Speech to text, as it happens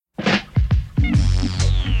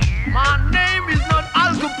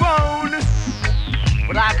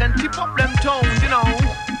keep up them tones, you know.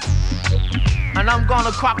 And I'm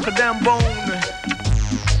gonna crack a damn bone.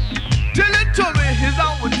 Tell it to me, is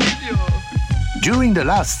I would tell you. During the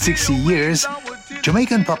last 60 years,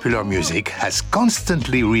 Jamaican popular music has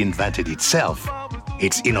constantly reinvented itself.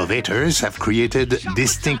 Its innovators have created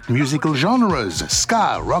distinct musical genres,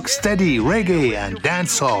 ska, rocksteady, reggae, and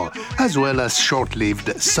dancehall, as well as short-lived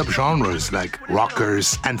subgenres like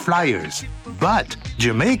rockers and flyers. But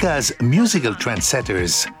Jamaica's musical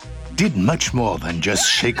trendsetters did much more than just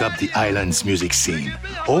shake up the island's music scene.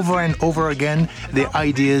 Over and over again, their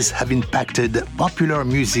ideas have impacted popular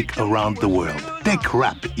music around the world. Take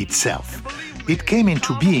rap itself. It came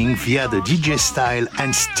into being via the DJ style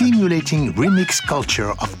and stimulating remix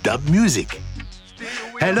culture of dub music.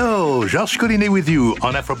 Hello, Georges Collinet with you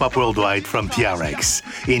on Afropop Worldwide from PRX.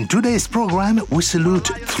 In today's program, we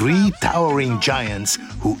salute three towering giants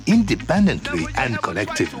who independently and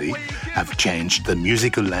collectively have changed the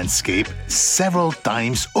musical landscape several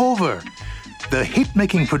times over. The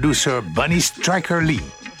hit-making producer Bunny Striker Lee,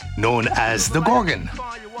 known as The Gorgon.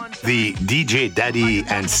 The DJ Daddy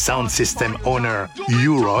and sound system owner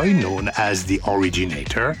U-Roy, known as The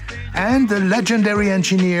Originator, and the legendary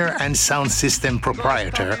engineer and sound system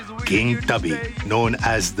proprietor King Tubby, known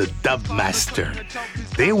as the Dub Master.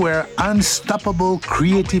 They were unstoppable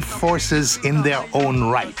creative forces in their own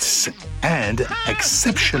rights and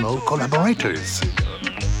exceptional collaborators.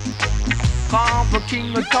 Carve a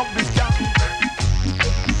king a top is got,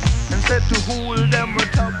 and said to hold them a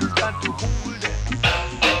top is got to hold them.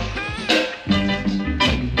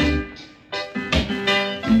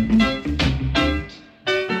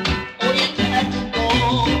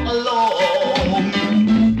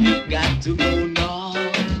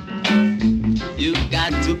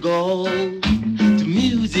 Go to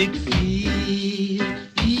music field.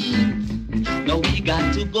 No, we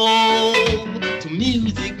got to go to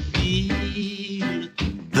music field.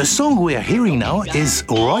 The song we are hearing now is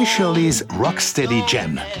Roy Shirley's Rocksteady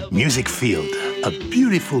Gem, Music Field, a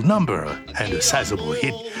beautiful number and a sizable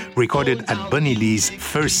hit recorded at Bunny Lee's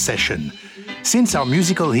first session. Since our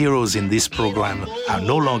musical heroes in this program are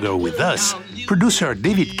no longer with us, producer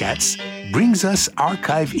David Katz brings us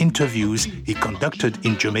archive interviews he conducted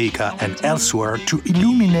in Jamaica and elsewhere to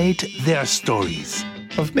illuminate their stories.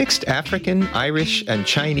 Of mixed African, Irish, and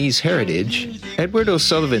Chinese heritage, Edward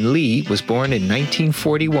O'Sullivan Lee was born in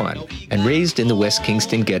 1941 and raised in the West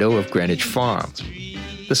Kingston ghetto of Greenwich Farm.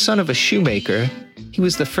 The son of a shoemaker, he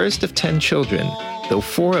was the first of 10 children, though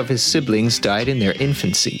 4 of his siblings died in their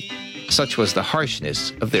infancy. Such was the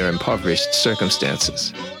harshness of their impoverished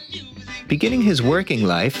circumstances. Beginning his working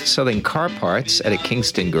life selling car parts at a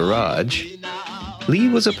Kingston garage, Lee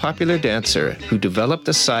was a popular dancer who developed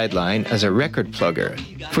a sideline as a record plugger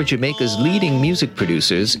for Jamaica's leading music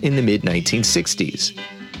producers in the mid-1960s,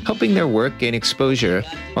 helping their work gain exposure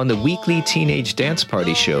on the weekly teenage dance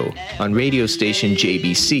party show on radio station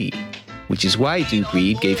JBC, which is why Duke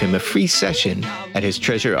Reid gave him a free session at his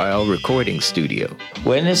Treasure Isle recording studio.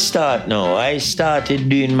 When I started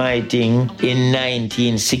doing my thing in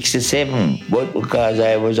 1967, but because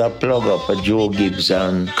I was a plugger for Joe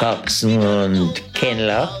Gibson, Coxon, and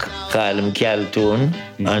Kenlock, call him Calton,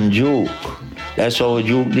 and Duke. That's how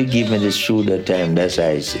Duke they give me the studio time. That's how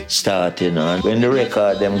I started on. When the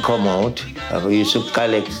record them come out, I used to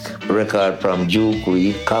collect record from Duke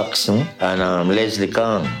Reid, Coxon, and Leslie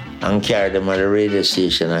Kong, and carry them at the radio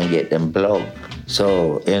station and get them plugged.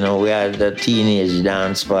 So, we had the teenage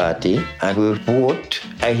dance party and we vote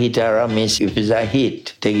a hit or a miss. If it's a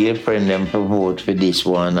hit, take your friend them to vote for this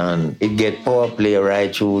one and it get power play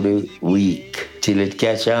right through the week till it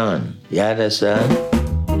catch on. You understand?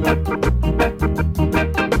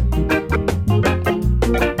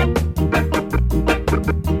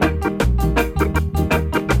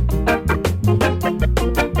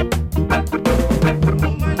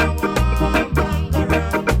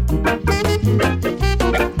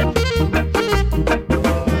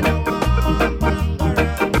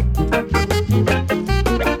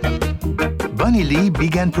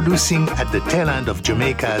 Began producing at the tail end of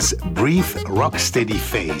Jamaica's brief rocksteady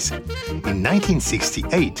phase. In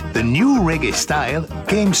 1968, the new reggae style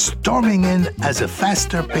came storming in as a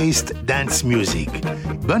faster-paced dance music.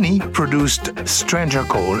 Bunny produced Stranger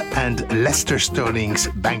Call and Lester Sterling's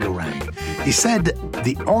Bangarang. He said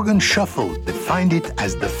the organ shuffle defined it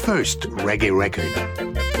as the first reggae record.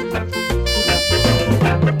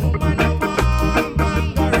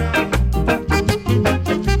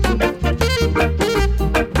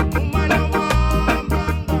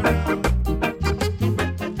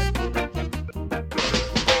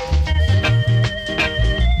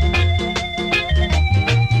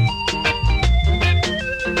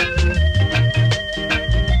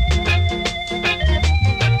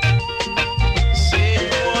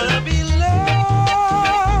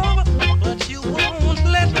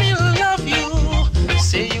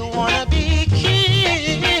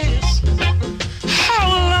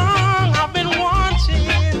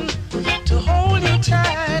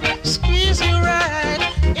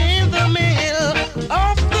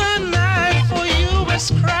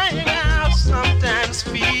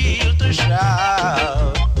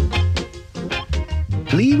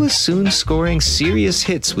 was soon scoring serious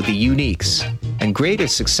hits with the Uniques, and greater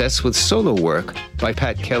success with solo work by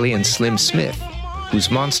Pat Kelly and Slim Smith,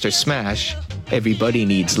 whose monster smash, Everybody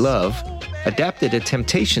Needs Love, adapted a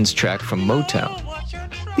Temptations track from Motown.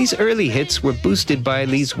 These early hits were boosted by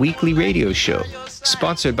Lee's weekly radio show,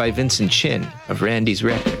 sponsored by Vincent Chin of Randy's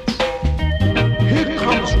Records. Here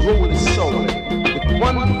comes Rolling Soul with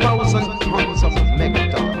 1,000 tons of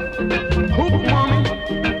megaton. Hoop mommy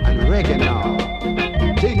and reggae now.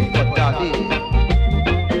 Take it for daddy.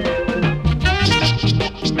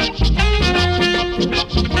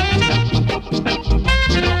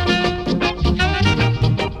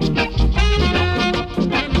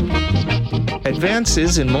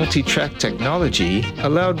 Advances in multi-track technology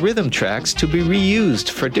allowed rhythm tracks to be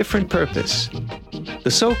reused for different purpose.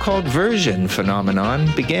 The so-called version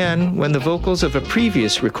phenomenon began when the vocals of a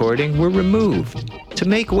previous recording were removed to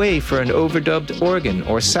make way for an overdubbed organ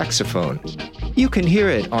or saxophone. You can hear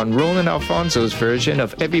it on Roland Alfonso's version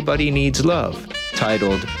of Everybody Needs Love,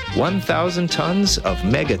 titled 1,000 Tons of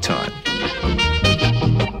Megaton.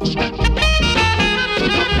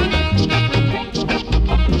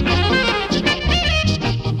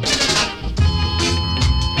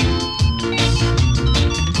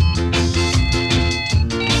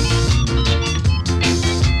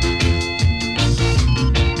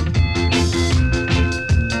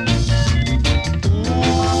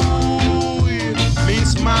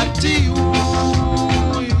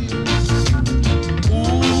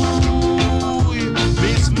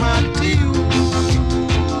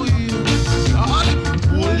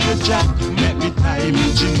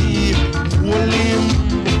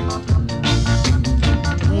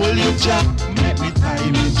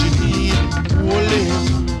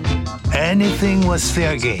 Anything was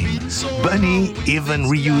fair game. Bunny even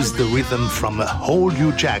reused the rhythm from Hold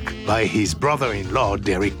You Jack by his brother-in-law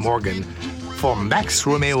Derek Morgan for Max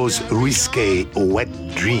Romeo's risque Wet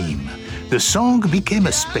Dream. The song became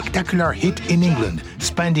a spectacular hit in England,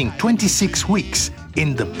 spending 26 weeks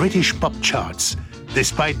in the British pop charts,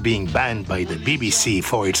 despite being banned by the BBC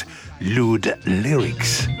for its lewd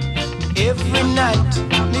lyrics. Every night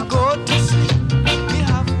me go to sleep, me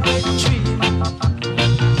have wet dream.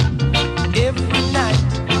 Every night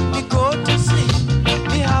me go to sleep,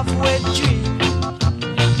 me have wet dream.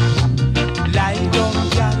 Lie down,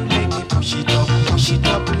 girl, make it push it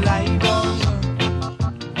up, lie down.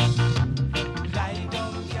 Lie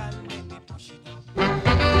down, girl, make me push it up.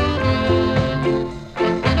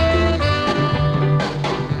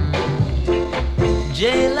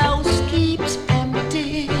 Jailhouse keeps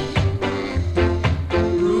empty.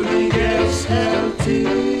 Rudy gets healthy.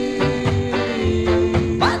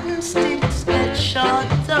 Button sticks get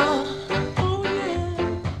shorter. Oh,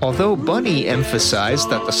 yeah. Although Bunny emphasized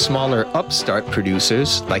that the smaller upstart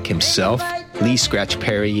producers, like himself, Lee Scratch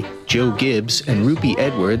Perry, Joe Gibbs, and Ruby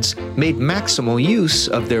Edwards, made maximal use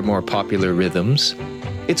of their more popular rhythms,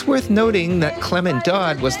 it's worth noting that Clement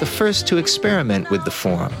Dodd was the first to experiment with the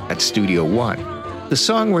form at Studio One. The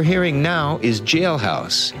song we're hearing now is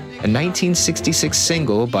Jailhouse, a 1966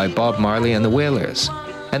 single by Bob Marley and the Wailers,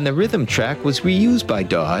 and the rhythm track was reused by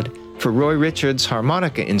Dodd for Roy Richards'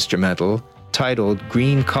 harmonica instrumental titled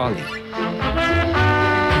Green Collie.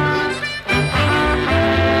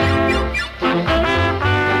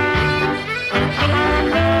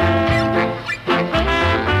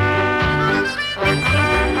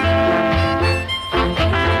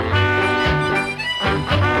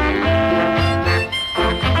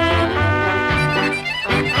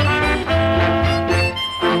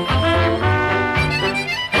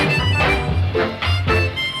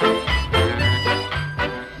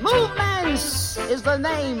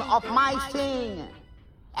 Of my thing,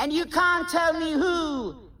 and you can't tell me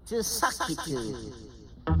who to suck it to.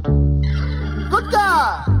 Good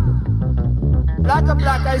God! Black and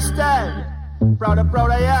black I stand, proud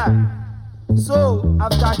I am. So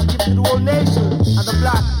I've got to give to the whole nation and the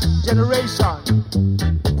black generation.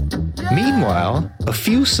 Yeah. Meanwhile, a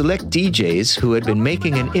few select DJs who had been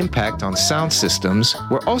making an impact on sound systems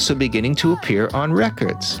were also beginning to appear on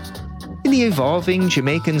records. In the evolving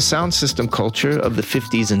Jamaican sound system culture of the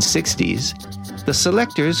 50s and 60s, the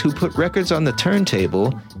selectors who put records on the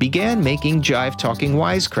turntable began making jive-talking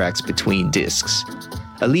wisecracks between discs,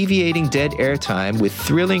 alleviating dead airtime with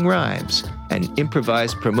thrilling rhymes and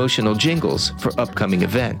improvised promotional jingles for upcoming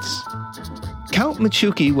events. Count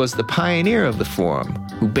Machuki was the pioneer of the form,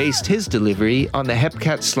 who based his delivery on the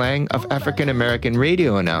hepcat slang of African-American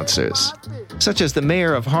radio announcers, such as the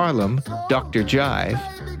mayor of Harlem, Dr. Jive,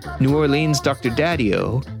 New Orleans' Dr.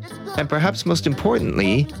 Daddy-O, and perhaps most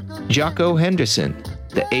importantly, Jocko Henderson,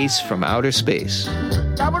 the ace from outer space.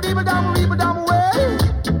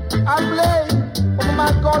 I play for my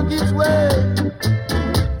man called Gibbs Way.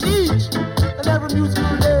 Each and every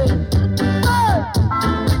musical day.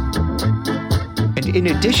 And in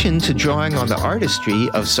addition to drawing on the artistry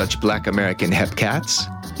of such Black American hepcats,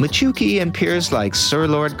 Machuki and peers like Sir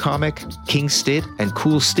Lord Comic, King Stitt, and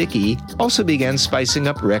Cool Sticky also began spicing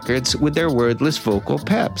up records with their wordless vocal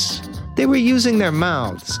peps. They were using their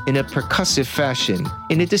mouths in a percussive fashion,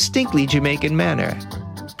 in a distinctly Jamaican manner,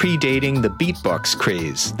 predating the beatbox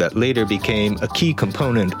craze that later became a key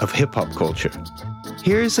component of hip-hop culture.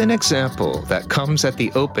 Here's an example that comes at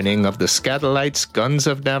the opening of the Skatalites' Guns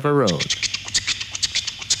of Navarone.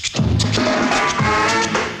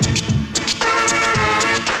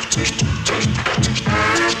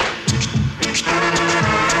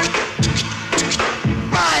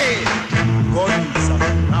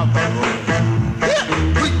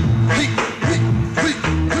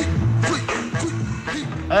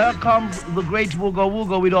 Here comes the great Wooga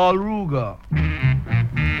Wooga with all Ruga.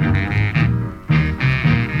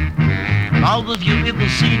 Now that you've hit the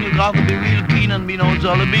scene, you got to be real keen and be no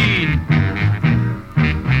jolly bean.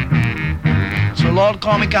 So Lord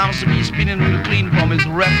Comic comes to be spinning real clean from his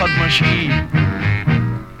record machine.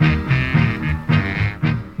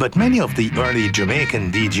 But many of the early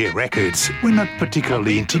Jamaican DJ records were not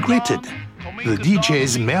particularly integrated. The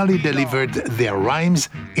DJs merely delivered their rhymes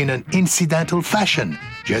in an incidental fashion,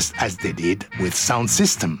 just as they did with sound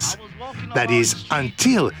systems. That is,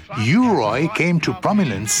 until U-Roy came to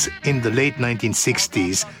prominence in the late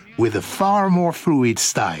 1960s with a far more fluid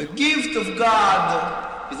style. The gift of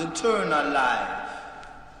God is eternal life.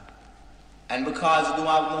 And because you don't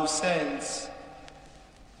have no sense,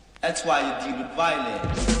 that's why you deal with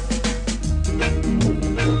violence.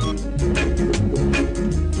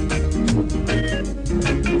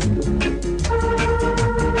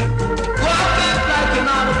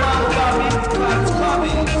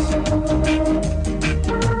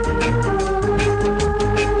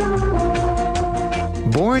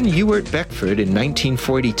 Born Ewart Beckford in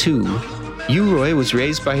 1942, U-Roy was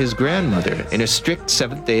raised by his grandmother in a strict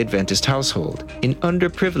Seventh-day Adventist household in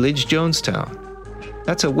underprivileged Jonestown.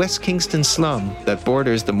 That's a West Kingston slum that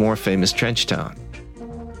borders the more famous Trenchtown.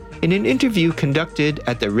 In an interview conducted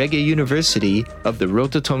at the Reggae University of the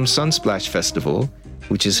Rototom Sunsplash Festival,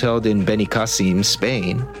 which is held in Benicassim,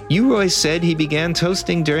 Spain, U-Roy said he began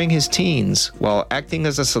toasting during his teens while acting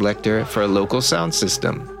as a selector for a local sound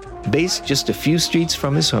system, based just a few streets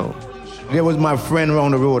from his home. There was my friend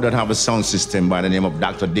around the road that have a sound system by the name of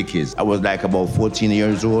Dr. Dickies. I was like about 14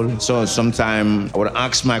 years old. So sometime I would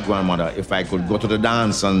ask my grandmother if I could go to the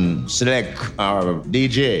dance and select our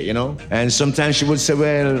DJ, you know? And sometimes she would say,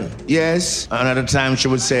 well, yes. Another time she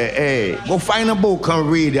would say, hey, go find a book and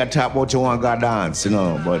read that talk about you want to go dance, you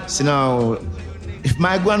know? But, you know, if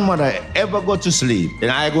my grandmother ever go to sleep,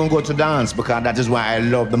 then I gonna go to dance because that is what I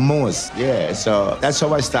love the most. Yeah, so that's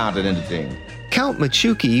how I started in the thing. Count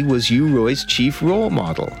Machuki was U-Roy's chief role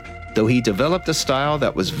model, though he developed a style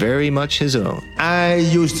that was very much his own. I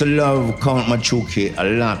used to love Count Machuki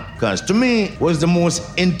a lot because to me was the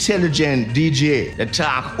most intelligent DJ that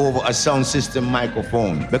talk over a sound system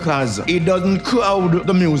microphone because he doesn't crowd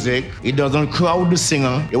the music, he doesn't crowd the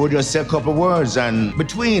singer, he would just say a couple words and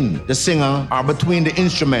between the singer or between the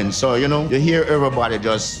instruments, so you know, you hear everybody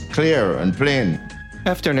just clear and plain.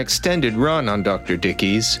 After an extended run on Dr.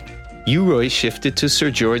 Dickies, U-Roy shifted to Sir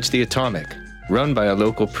George the Atomic, run by a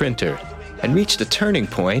local printer, and reached a turning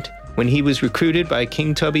point when he was recruited by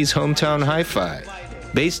King Tubby's hometown Hi-Fi,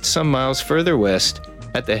 based some miles further west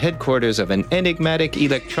at the headquarters of an enigmatic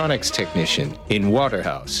electronics technician in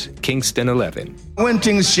Waterhouse, Kingston 11. When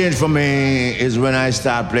things changed for me is when I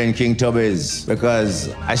started playing King Tubby's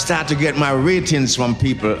because I started to get my ratings from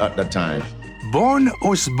people at the time. Born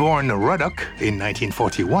Osborne Ruddock in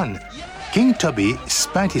 1941, King Tubby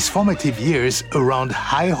spent his formative years around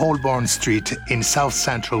High Holborn Street in south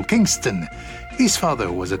central Kingston. His father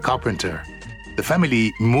was a carpenter. The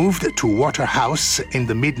family moved to Waterhouse in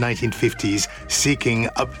the mid-1950s, seeking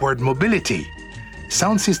upward mobility.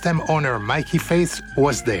 Sound system owner Mikey Faith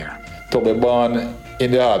was there. Tubby born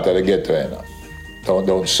in the heart of the ghetto,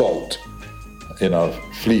 down south,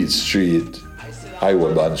 Fleet Street,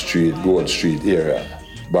 Highwayban Street, Gold Street area.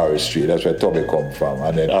 Barry Street, that's where Tubby come from.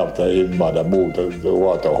 And then after his mother moved to the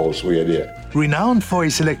Waterhouse, we were there. Renowned for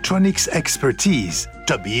his electronics expertise,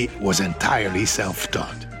 Tubby was entirely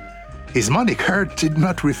self-taught. His moniker did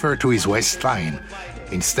not refer to his waistline.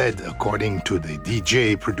 Instead, according to the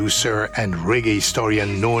DJ, producer, and reggae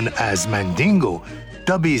historian known as Mandingo,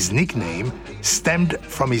 Tubby's nickname stemmed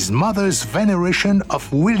from his mother's veneration of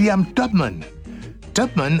William Tubman.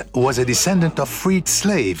 Tubman was a descendant of freed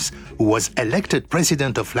slaves who was elected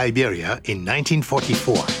president of Liberia in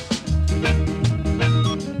 1944.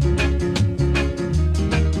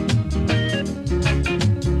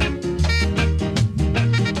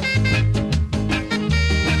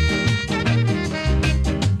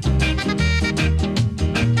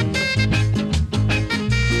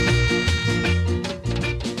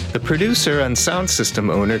 The producer and sound system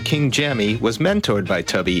owner King Jammy was mentored by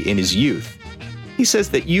Tubby in his youth. He says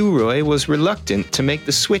that U-Roy was reluctant to make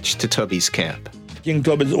the switch to Tubby's camp. King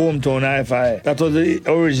Tubby's hometown hi-fi. That was the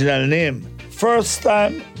original name. First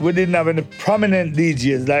time, we didn't have any prominent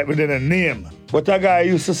DJs like we didn't name. But a guy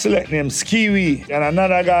used to select named Skiwi, and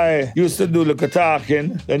another guy used to do the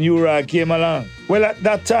talking. Then U-Roy came along. Well, at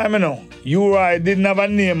that time, U-Roy didn't have a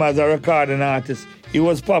name as a recording artist. He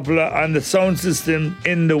was popular on the sound system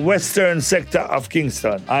in the western sector of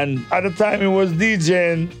Kingston. And at the time, he was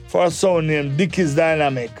DJing for a sound named Dickies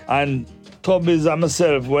Dynamic. And Tubbies and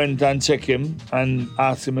myself went and checked him and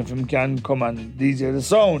asked him if he can come and DJ the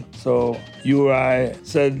sound. So U-Roy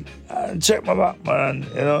said, check my back, man,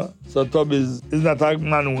 So Tubbies is not a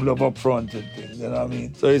man who love up front and things, you know what I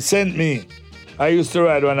mean? So he sent me. I used to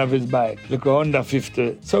ride one of his bikes, like a Honda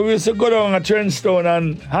 50. So we used to go down at Trenchtown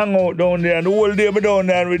and hang out down there, and the whole day be down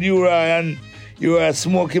there with U-Roy, and U-Roy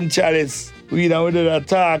smoke him chalice. We did a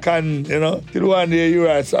talk, and, till one day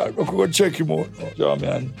U-Roy said, we could go check him out. You know what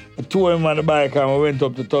I mean? I tore him on the bike, and we went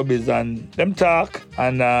up to Tubby's, and them talk,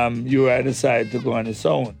 and U-Roy decided to go on his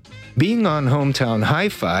own. Being on Hometown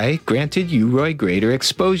Hi-Fi granted U-Roy greater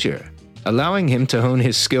exposure, allowing him to hone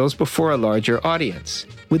his skills before a larger audience,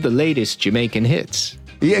 with the latest Jamaican hits.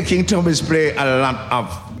 Yeah, King Tubby's play a lot of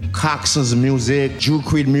Coxson's music, Duke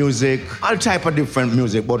Reid music, all type of different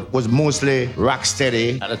music, but was mostly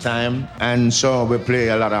rocksteady at the time. And so we play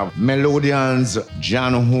a lot of melodians,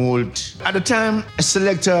 John Holt. At the time, a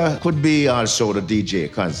selector could be also the DJ,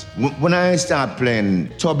 because when I start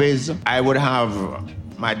playing Tubby's, I would have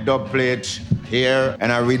my dub plate here,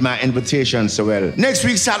 and I read my invitation so well. Next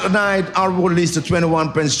week, Saturday night, I'll release to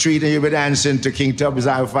 21 Penn Street, and you'll be dancing to King Tubby's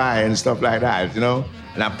Hi-Fi and stuff like that,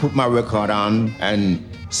 And I put my record on and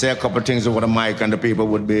say a couple things over the mic, and the people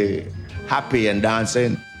would be happy and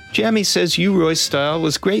dancing. Jammy says U-Roy's style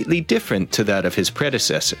was greatly different to that of his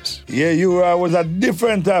predecessors. Yeah, U-Roy was a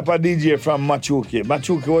different type of DJ from Machuki.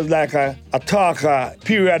 Machuki was like a talker.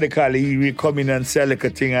 Periodically, he would come in and sell like a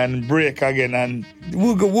thing and break again and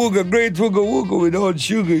wooga, great wooga without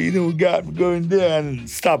sugar. We got going there and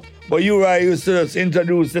stop. But U-Roy used to just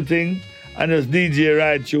introduce the thing and just DJ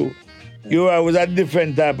right through. U-Roy was a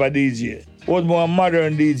different type of DJ. Was more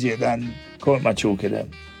modern DJ than Count Machuki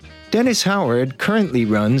then. Dennis Howard currently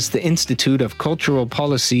runs the Institute of Cultural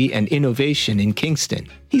Policy and Innovation in Kingston.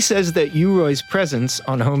 He says that U-Roy's presence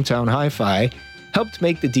on Hometown Hi-Fi helped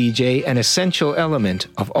make the DJ an essential element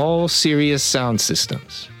of all serious sound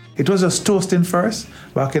systems. It was just toasting first,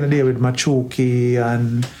 back in the day with Machuki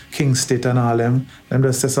and King State and all them. Them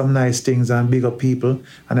just say some nice things and big up people.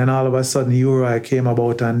 And then all of a sudden, U-Roy came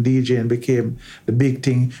about and DJing became the big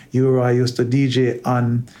thing. U-Roy used to DJ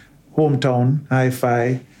on Hometown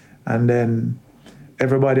Hi-Fi. And then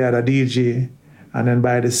everybody had a DJ. And then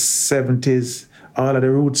by the 70s, all of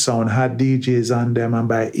the root sound had DJs on them. And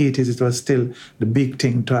by 80s, it was still the big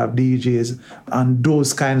thing to have DJs on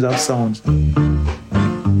those kinds of sounds.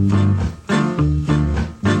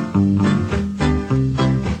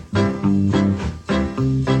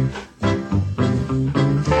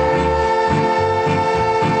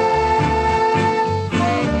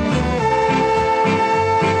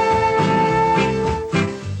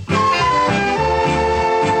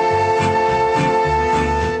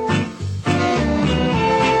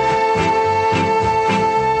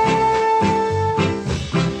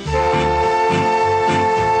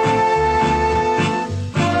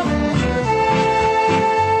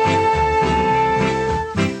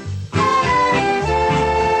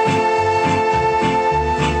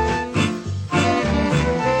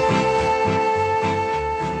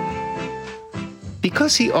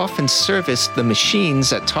 Because he often serviced the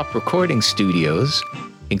machines at top recording studios,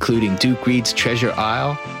 including Duke Reid's Treasure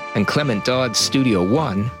Isle and Clement Dodd's Studio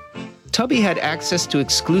One, Tubby had access to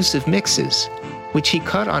exclusive mixes, which he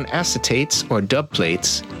cut on acetates or dub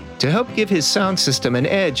plates to help give his sound system an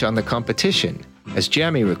edge on the competition, as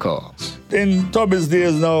Jammy recalls. In Tubby's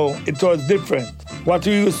days now, it was different. What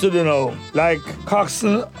we used to do now, like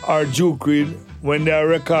Coxsone or Duke Reid, when they are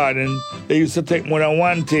recording, they used to take more than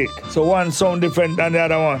one take. So one sound different than the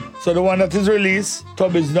other one. So the one that is released,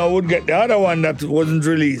 Tubby's now would get the other one that wasn't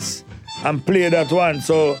released and play that one.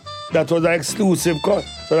 So that was an exclusive cut.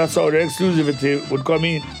 So that's how the exclusivity would come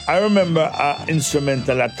in. I remember an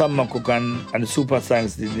instrumental that Tom McCook and the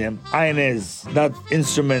Supersonics did them. Inez, that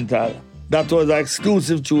instrumental. That was an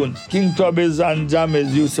exclusive tune. King Tubby's and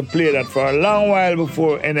Jammys used to play that for a long while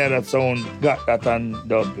before any other sound got that on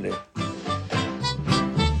dubplate.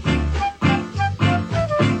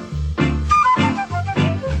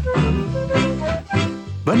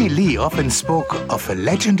 Bunny Lee often spoke of a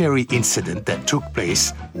legendary incident that took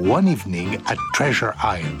place one evening at Treasure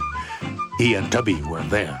Isle. He and Tubby were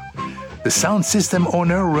there. The sound system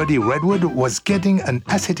owner, Ruddy Redwood, was getting an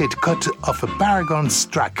acetate cut of a Paragon's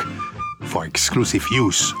track for exclusive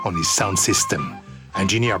use on his sound system.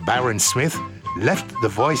 Engineer Baron Smith left the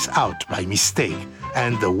voice out by mistake,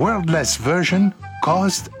 and the wordless version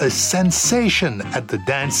caused a sensation at the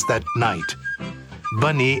dance that night.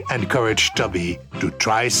 Bunny encouraged Tubby to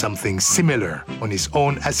try something similar on his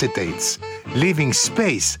own acetates, leaving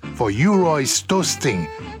space for U-Roy's toasting,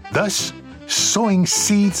 thus sowing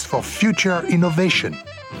seeds for future innovation.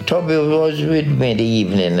 Tubby was with me the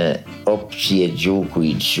evening upstairs Joke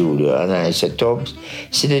Reed studio, and I said, Tubbs,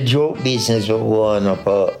 see the joke business will go on up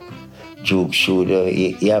a Joke studio,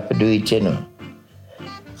 you have to do it, you know.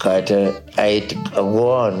 Because I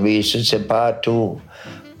go on, we used to say part two,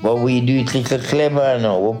 but we do it little clever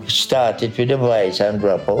now. We start it with the voice and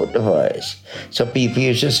drop out the voice. So people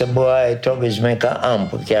used to say, boy, Tubby's make an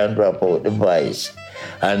amp, we can't drop out the voice.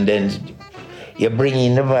 And then you bring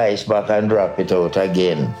in the voice back and drop it out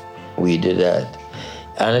again. We did that.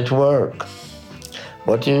 And it worked.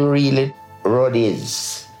 But it really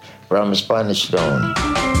Ruddy's from Spanish Town.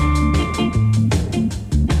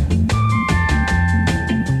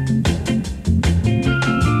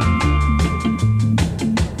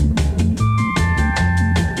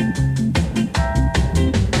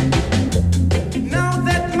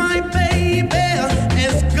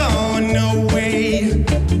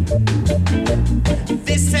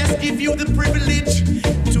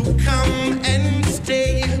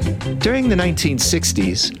 During the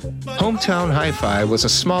 1960s, Hometown Hi-Fi was a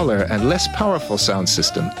smaller and less powerful sound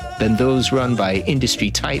system than those run by industry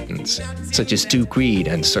titans, such as Duke Reed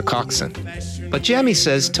and Sir Coxsone. But Jammy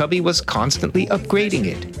says Tubby was constantly upgrading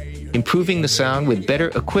it, improving the sound with better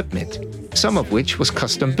equipment, some of which was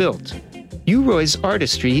custom built. U-Roy's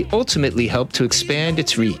artistry ultimately helped to expand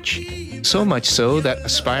its reach, so much so that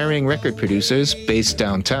aspiring record producers based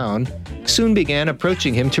downtown soon began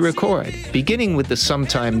approaching him to record, beginning with the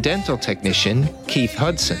sometime dental technician, Keith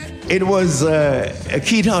Hudson. It was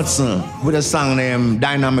Keith Hudson with a song named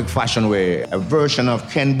Dynamic Fashion Way, a version of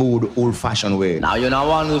Ken Boothe Old Fashioned Way. Now you're not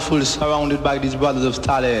wonderful, surrounded by these brothers of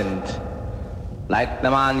talent, like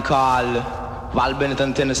the man called Val Bennett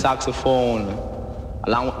on tenor saxophone,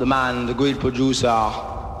 along with the man, the great producer,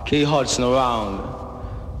 Keith Hudson around.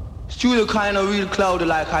 Studio kind of real cloudy,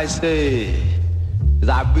 like I say, as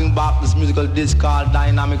I bring back this musical disc called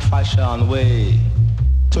Dynamic Fashion Way,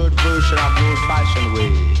 third version of the old-fashioned way.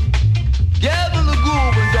 Get in the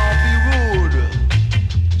groove and don't be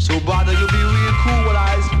rude. So brother, you'll be real cool while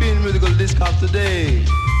I spin musical disc of today.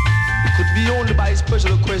 It could be only by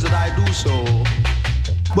special request that I do so.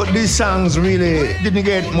 But these songs really didn't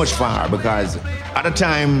get much far because at the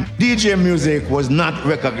time, DJ music was not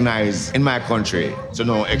recognized in my country to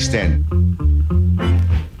no extent.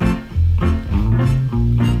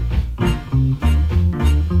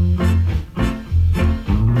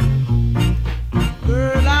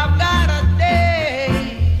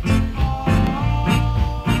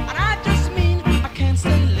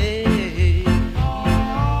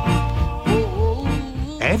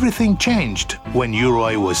 Everything changed when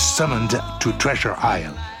U-Roy was summoned to Treasure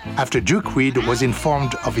Isle, after Duke Reed was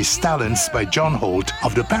informed of his talents by John Holt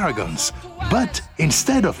of the Paragons. But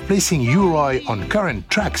instead of placing U-Roy on current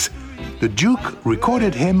tracks, the Duke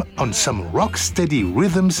recorded him on some rock-steady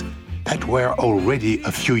rhythms that were already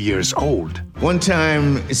a few years old. One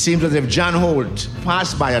time, it seems as if John Holt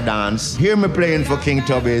passed by a dance, hear me playing for King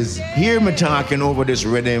Tubby's, hear me talking over this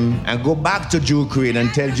rhythm, and go back to Duke Reed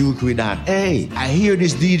and tell Duke Reed that, hey, I hear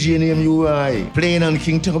this DJ named U.I. playing on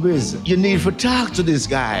King Tubby's. You need to talk to this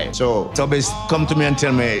guy. So Tubby's come to me and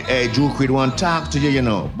tell me, hey, Duke Reed want to talk to you,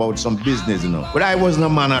 about some business, But I wasn't a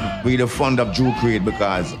man that really fond of Duke Reed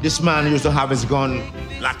because this man used to have his gun,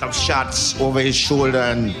 lot of shots over his shoulder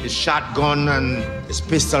and his shotgun and his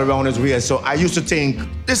pistol around his waist. So I used to think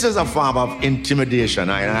this is a form of intimidation,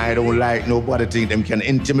 and I don't like nobody think them can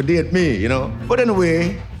intimidate me, But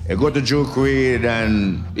anyway, I go to Duke Reed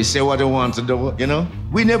and he say what he want to do,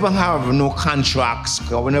 We never have no contracts,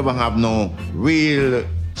 we never have no real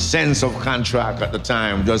sense of contract at the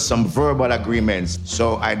time, just some verbal agreements.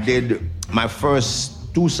 So I did my first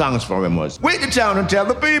two songs for him was Wake the Town and Tell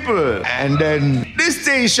the People, and then This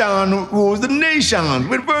Station Rules the Nation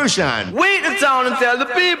with version. Wake the town and tell the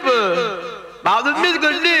people about the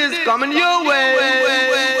musical disc coming your way.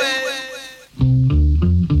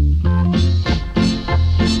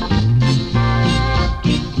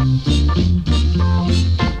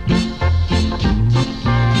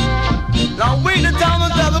 Now wake the town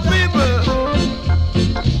and tell the people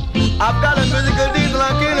I've got a musical disc and I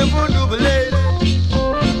can't afford to believe.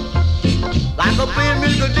 Like a plain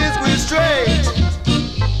musical disc with straight.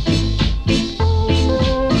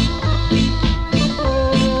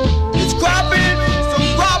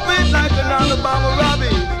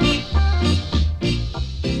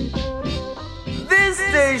 This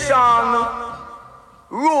station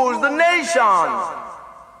rules the nation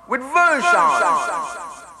with version.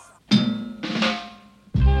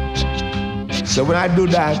 So when I do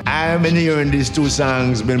that, I'm in hearing these two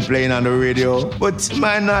songs been playing on the radio. But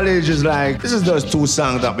my knowledge is like, this is just two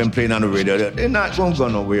songs that have been playing on the radio. They're not going to go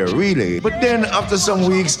nowhere, really. But then after some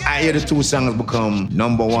weeks, I hear the two songs become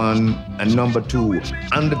number 1 and number 2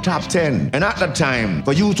 and the top 10. And at that time,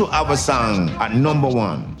 for you to have a song at number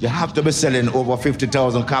 1, you have to be selling over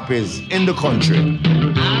 50,000 copies in the country.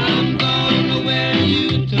 I'm gonna wear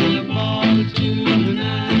you to the ball tonight.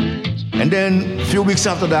 And then a few weeks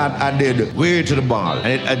after that, I did Way to the Ball.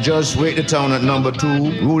 And I just Wake the Town at number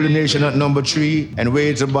 2, Rule the Nation at number 3, and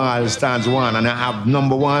Way to the Ball stands 1. And I have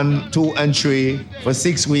number 1, 2, and 3 for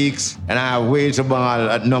 6 weeks. And I have Way to the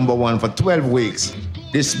Ball at number 1 for 12 weeks.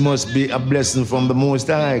 This must be a blessing from the Most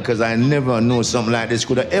High, because I never knew something like this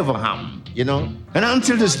could have ever happened, you know? And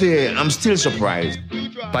until this day, I'm still surprised.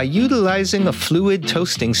 By utilizing a fluid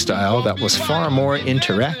toasting style that was far more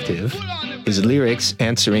interactive, his lyrics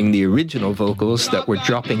answering the original vocals that were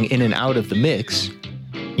dropping in and out of the mix,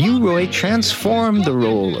 U-Roy transformed the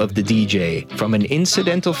role of the DJ from an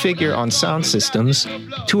incidental figure on sound systems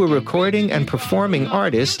to a recording and performing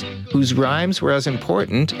artist whose rhymes were as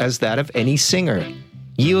important as that of any singer,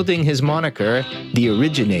 yielding his moniker, The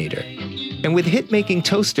Originator. And with hit-making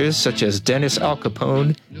toasters such as Dennis Al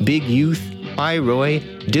Capone, Big Youth, I-Roy,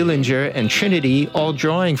 Dillinger, and Trinity all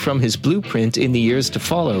drawing from his blueprint in the years to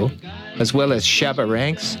follow, as well as Shabba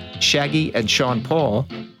Ranks, Shaggy, and Sean Paul,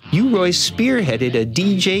 U-Roy spearheaded a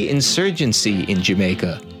DJ insurgency in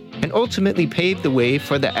Jamaica and ultimately paved the way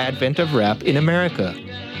for the advent of rap in America,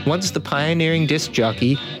 once the pioneering disc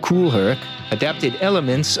jockey, Kool Herc, adapted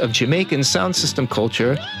elements of Jamaican sound system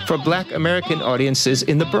culture for Black American audiences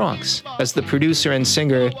in the Bronx, as the producer and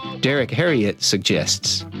singer Derek Harriott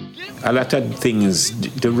suggests. A lot of things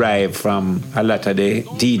derive from a lot of the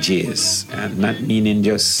DJs, and not meaning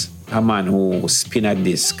just a man who spin a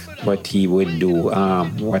disc, but he would do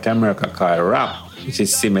what America call rap, which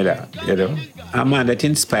is similar, you know. A man that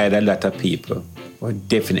inspired a lot of people, but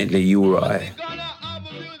definitely U-Roy.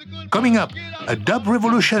 Coming up, a dub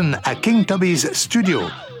revolution at King Tubby's studio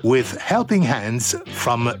with helping hands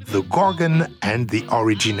from The Gorgon and The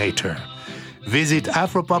Originator. Visit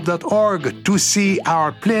afropop.org to see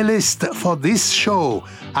our playlist for this show.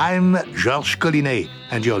 I'm Georges Collinet,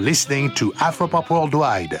 and you're listening to Afropop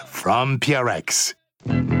Worldwide from PRX.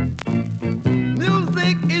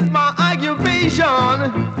 Music is my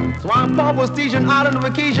occupation, so I'm Papa Station out on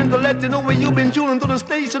vacation to let you know where you've been tuning to the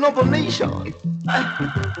station of a nation.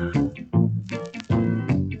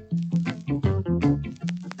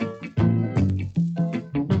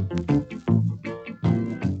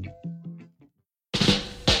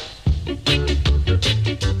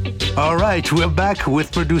 All right, we're back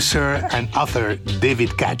with producer and author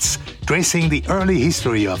David Katz, tracing the early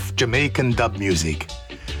history of Jamaican dub music.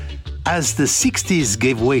 As the 60s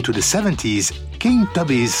gave way to the 70s, King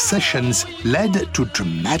Tubby's sessions led to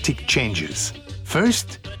dramatic changes.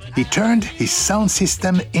 First, he turned his sound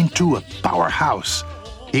system into a powerhouse.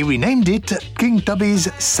 He renamed it King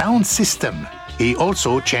Tubby's Sound System. He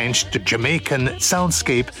also changed the Jamaican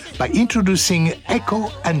soundscape by introducing echo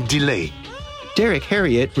and delay. Derek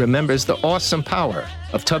Harriott remembers the awesome power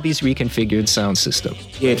of Tubby's reconfigured sound system.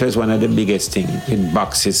 Yeah, it was one of the biggest things in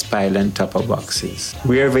boxes, pile on top of boxes.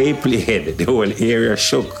 Wherever he played, the whole area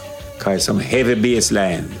shook, because some heavy bass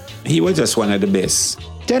line. He was just one of the best.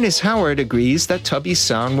 Dennis Howard agrees that Tubby's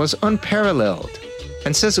sound was unparalleled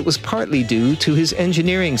and says it was partly due to his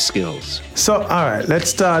engineering skills. So, all right, let's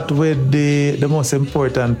start with the most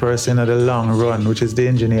important person at the long run, which is the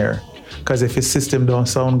engineer. Because if his system don't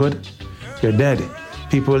sound good, you're dead.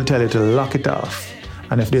 People will tell you to lock it off.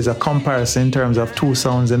 And if there's a comparison in terms of two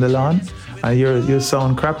sounds in the lawn and you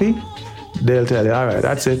sound crappy, they'll tell you, all right,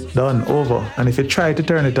 that's it, done, over. And if you try to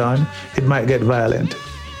turn it on, it might get violent.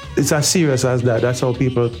 it's as serious as that. That's how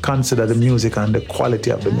people consider the music and the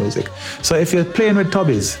quality of the music. So if you're playing with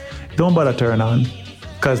Tubbies, don't bother turn on,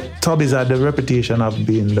 because Tubbies had the reputation of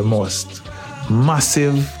being the most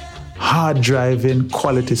massive, hard-driving,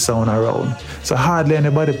 quality sound around. So hardly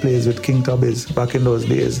anybody plays with King Tubbies back in those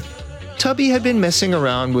days. Tubby had been messing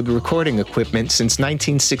around with recording equipment since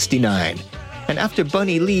 1969, and after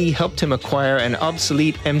Bunny Lee helped him acquire an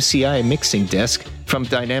obsolete MCI mixing desk from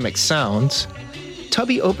Dynamic Sounds,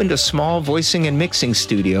 Tubby opened a small voicing and mixing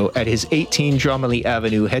studio at his 18 Dromley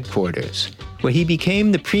Avenue headquarters, where he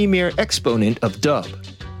became the premier exponent of dub.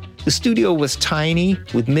 The studio was tiny,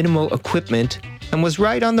 with minimal equipment, and was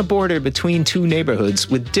right on the border between two neighborhoods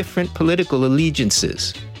with different political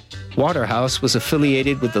allegiances. Waterhouse was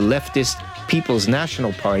affiliated with the leftist People's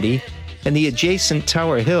National Party, and the adjacent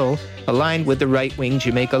Tower Hill aligned with the right-wing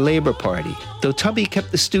Jamaica Labour Party, though Tubby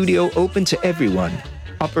kept the studio open to everyone,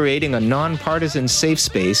 operating a non-partisan safe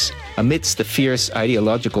space amidst the fierce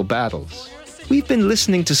ideological battles. We've been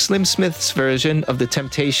listening to Slim Smith's version of The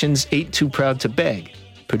Temptations' Ain't Too Proud to Beg,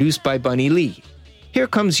 produced by Bunny Lee. Here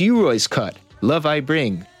comes U-Roy's cut, Love I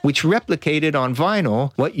Bring, which replicated on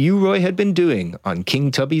vinyl what U-Roy had been doing on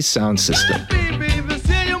King Tubby's sound system. Baby, if you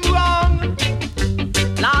say I'm wrong,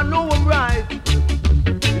 now I know I'm right.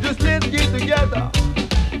 You just let's get together.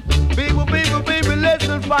 Baby, let's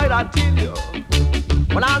not fight, I tell you.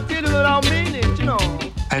 When I tell you that I mean it, you know.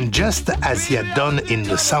 And just as he had done in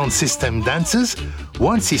the sound system dances,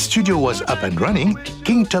 once his studio was up and running,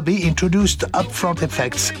 King Tubby introduced upfront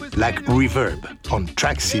effects like reverb on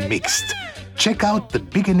tracks he mixed. Check out the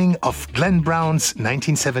beginning of Glenn Brown's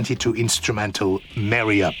 1972 instrumental,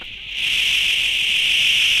 Marry Up.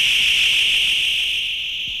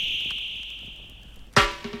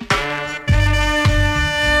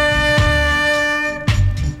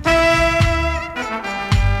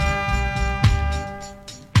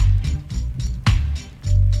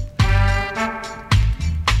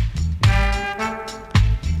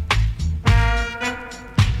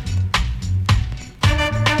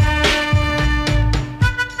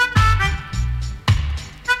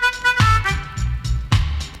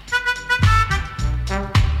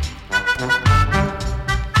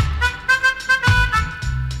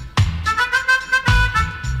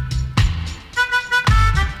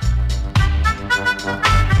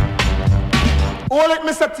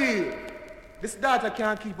 This data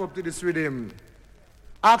can't keep up to this rhythm.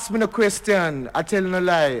 Ask me no question, I tell you no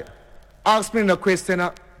lie. Ask me no question,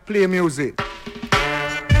 I play music.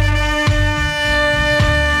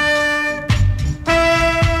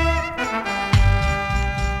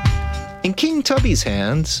 In King Tubby's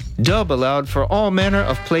hands, dub allowed for all manner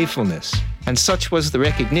of playfulness, and such was the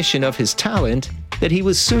recognition of his talent that he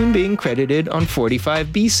was soon being credited on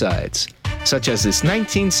 45 B-sides, such as this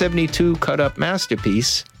 1972 cut-up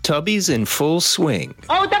masterpiece, Tubby's in Full Swing.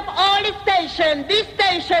 Out of all the stations, this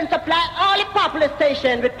station supply all the popular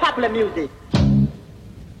stations with popular music.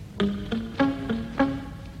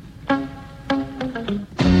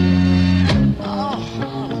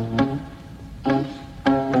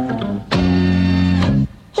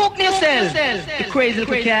 Hook yourself, the crazy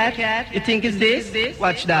little cat. You think it's this?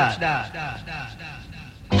 Watch that.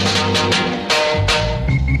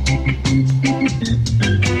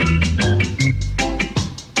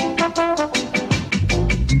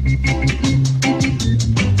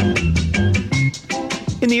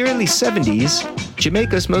 In the early 70s,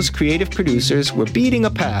 Jamaica's most creative producers were beating a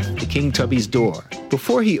path to King Tubby's door.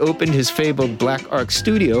 Before he opened his fabled Black Ark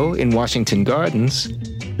studio in Washington Gardens,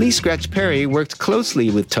 Lee Scratch Perry worked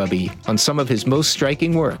closely with Tubby on some of his most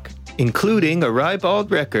striking work, including a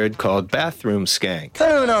ribald record called Bathroom Skank.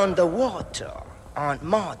 Turn on the water, Aunt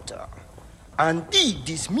Martha, and dig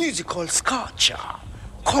this musical sculpture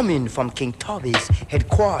coming from King Tubby's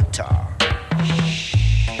headquarters.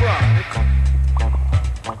 Right.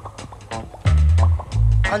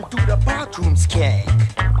 And to the bathroom skank.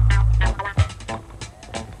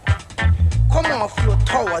 Come off your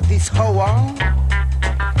tower this hour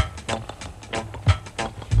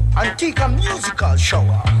and take a musical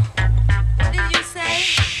shower. What did you say?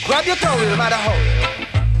 Grab your towel, matter how.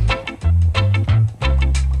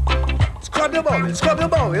 Scrub your bowel, scrub your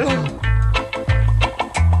bowel.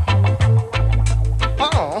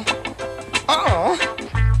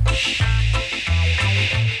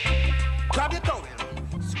 Grab your towel.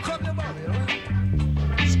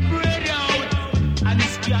 Spread out and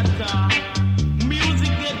scatter.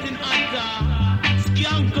 Music getting hotter.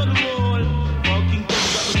 Skank on the wall. Walking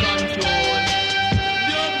things out of control.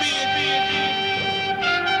 Dub it.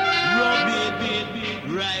 Rub it.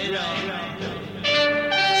 Right out.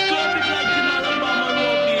 Scrub it like Tim Alabama.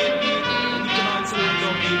 Rub it.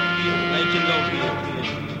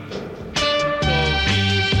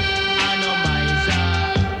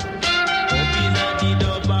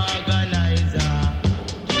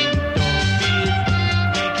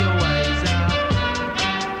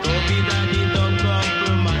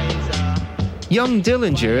 Young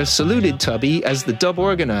Dillinger saluted Tubby as the dub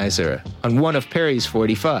organizer on one of Perry's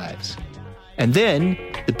 45s. And then,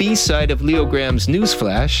 the B-side of Leo Graham's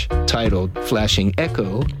Newsflash, titled Flashing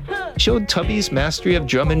Echo, showed Tubby's mastery of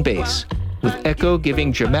drum and bass, with Echo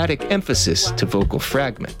giving dramatic emphasis to vocal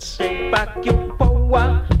fragments. Take back your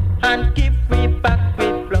power and give me back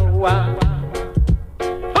with flower.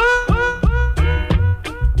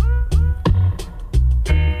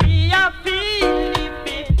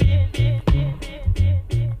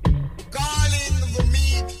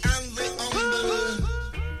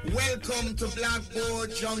 Welcome to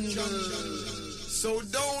Blackboard Jungle. So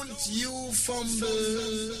don't you fumble,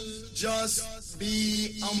 just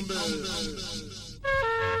be humble.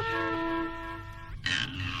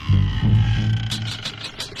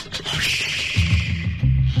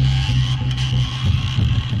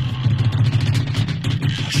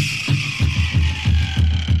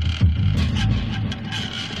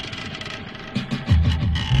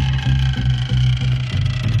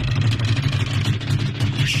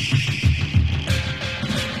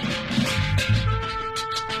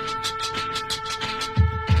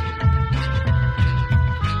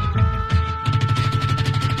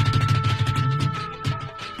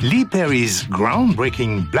 Lee Perry's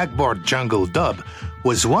groundbreaking Blackboard Jungle dub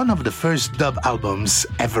was one of the first dub albums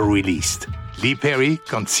ever released. Lee Perry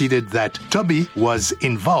considered that Tubby was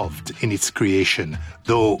involved in its creation,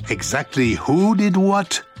 though exactly who did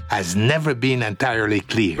what has never been entirely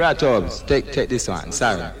clear. Brad Tubbs, take this one,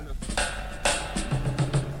 sorry.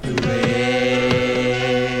 Beware,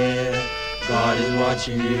 God is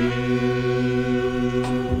watching you.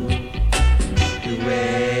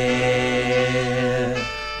 Beware,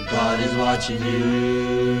 God is watching you.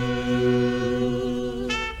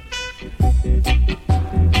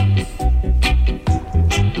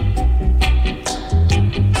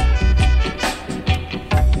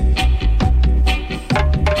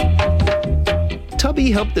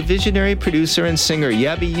 Tubby helped the visionary producer and singer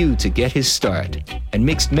Yabby U to get his start and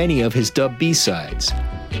mixed many of his dub B-sides,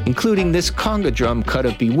 including this conga drum cut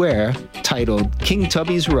of Beware titled King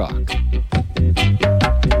Tubby's Rock.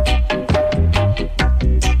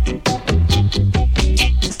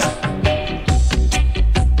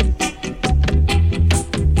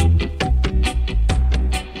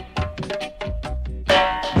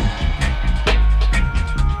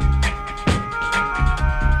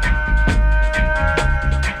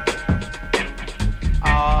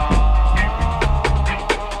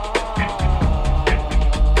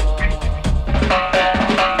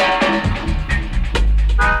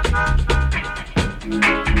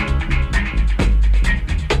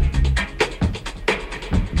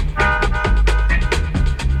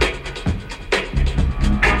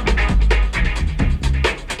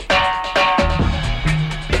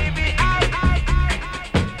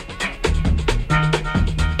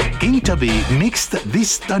 Tubby mixed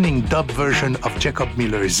this stunning dub version of Jacob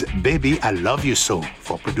Miller's Baby, I Love You So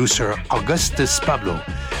for producer Augustus Pablo.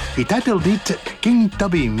 He titled it King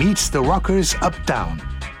Tubby Meets the Rockers Uptown.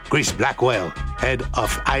 Chris Blackwell, head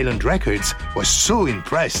of Island Records, was so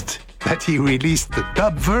impressed that he released the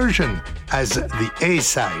dub version as the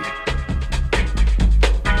A-side.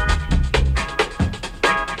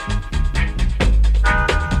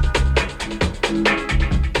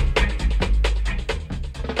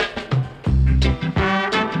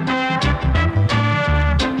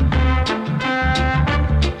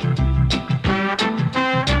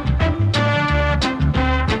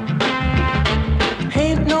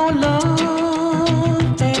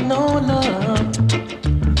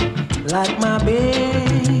 Like my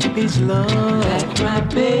baby's love, like my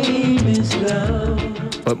baby's love.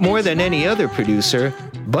 But more than any other producer,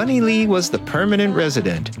 Bunny Lee was the permanent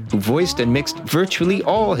resident who voiced and mixed virtually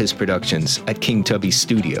all his productions at King Tubby's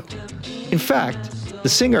studio. In fact, the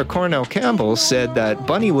singer Cornell Campbell said that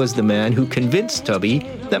Bunny was the man who convinced Tubby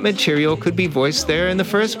that material could be voiced there in the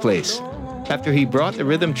first place, after he brought the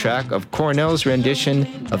rhythm track of Cornell's rendition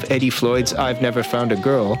of Eddie Floyd's I've Never Found a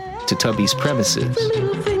Girl to Tubby's premises.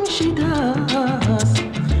 She does.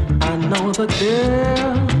 I know the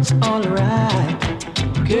girl's alright.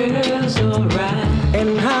 Girl's alright.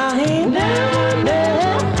 And I ain't never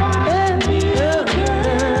met a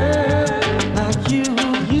girl like you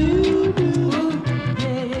do.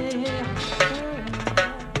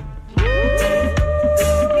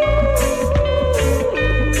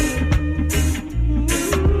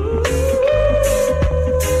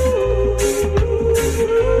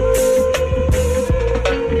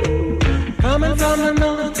 Coming from the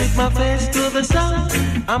north, take my face to the south.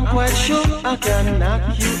 I'm quite sure I can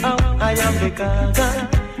knock you out. I am the gaga.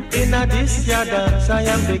 In a this ya dance, I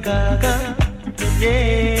am the gaga.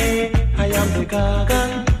 Yeah, I am the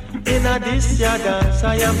gaga. In a this ya dance,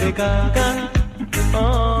 I am the gaga.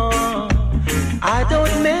 Oh, I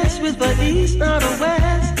don't mess with the east nor the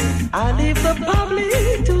west. I leave the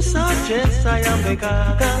public to suggest I am the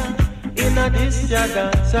gaga. In a this ya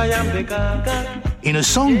dance, I am the gaga. In a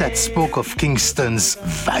song that spoke of Kingston's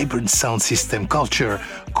vibrant sound system culture,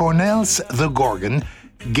 Cornell's The Gorgon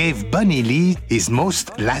gave Bunny Lee his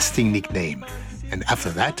most lasting nickname. And after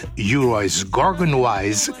that, U-Roy's Gorgon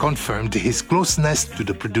Wise confirmed his closeness to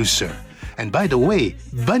the producer. And by the way,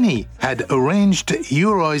 Bunny had arranged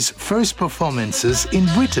U-Roy's first performances in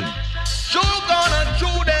Britain. You're gonna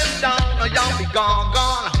chew them down, or you'll be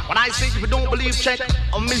gone. When I say if you don't believe, check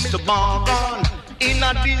on Mr. Bongon. In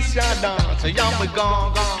a this ya dance, you'll be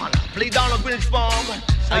gone. Play down a Greenwich Farm,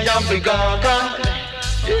 you'll be gone.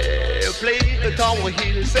 Yeah, play the Tower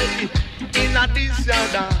Hill, say in a this ya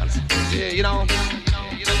dance. Yeah, you know.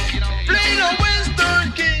 Play the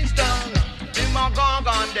Western Kingston, in my gone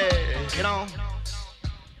there, you know.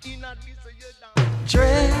 In a this ya dance.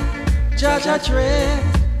 Dread, Jaja Dread.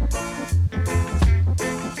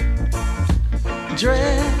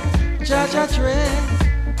 Dread, Jaja Dread.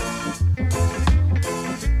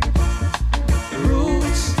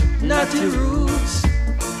 Roots, naughty roots.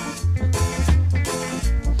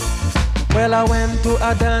 Well, I went to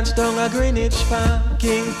a dance down a Greenwich Farm.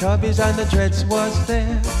 King Tubby's and the Dreads was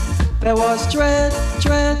there. There was dread,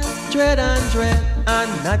 dread, dread and dread,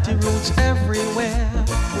 and naughty roots everywhere.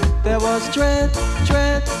 There was dread,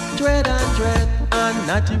 dread, dread and dread, and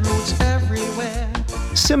naughty roots everywhere.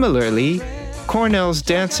 Similarly, Cornell's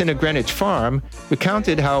Dance in a Greenwich Farm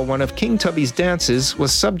recounted how one of King Tubby's dances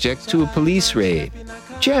was subject to a police raid.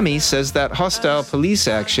 Jammy says that hostile police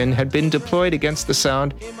action had been deployed against the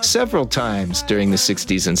sound several times during the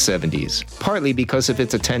 60s and 70s, partly because of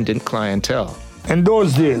its attendant clientele. In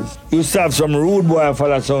those days, you used to have some rude boy for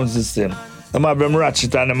that sound system. Them have them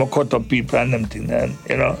ratchet and them cut up people and them things, and,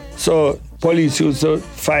 you know. So police used to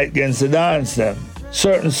fight against the dance them.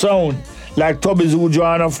 Certain sound, like Tubby's who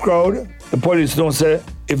draw enough crowd, the police don't say,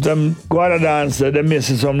 if them go out of dance, they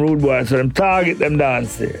miss some rude boys, so them target them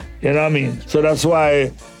dance there. You know what I mean? So that's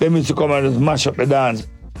why they used to come and just mash up the dance.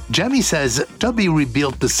 Jamie says Tubby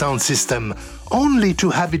rebuilt the sound system only to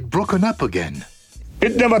have it broken up again.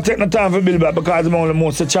 It never take no time for build back because I'm only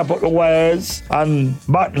most to chop up the wires and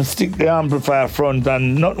button stick the amplifier front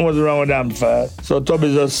and nothing was wrong with the amplifier. So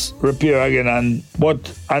Tubby just repair again.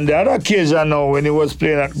 But on the other occasion now when he was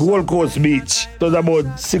playing at Gold Coast Beach, it was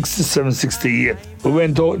about 67, 68. We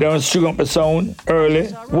went out there and string up the sound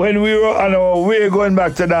early. When we were on our way going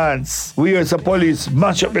back to dance, we heard the police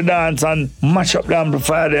mash up the dance and mash up the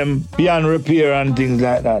amplifier them beyond repair and things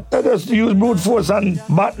like that. They just use brute force and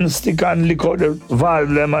button stick and lick out the valve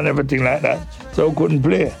them and everything like that. So we couldn't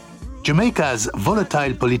play. Jamaica's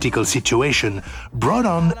volatile political situation brought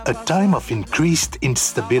on a time of increased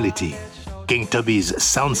instability. King Tubby's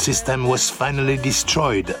sound system was finally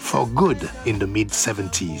destroyed for good in the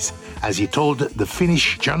mid-70s, as he told the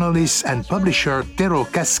Finnish journalist and publisher Tero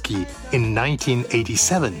Kaski in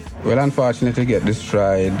 1987. Well, unfortunately, it get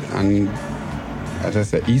destroyed on, as I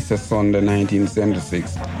said, Easter Sunday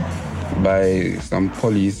 1976 by some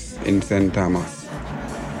police in St. Thomas.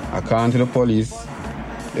 According to the police,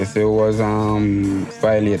 they say it was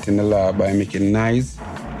violating the law by making noise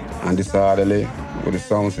and disorderly with the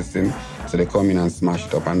sound system. So they come in and smash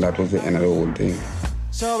it up, and that was the end of the whole thing.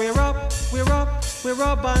 So we're up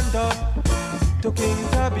and up to King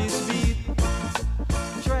Tubby's beat.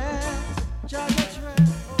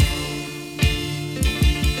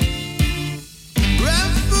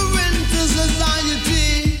 Referential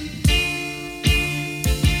society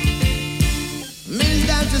means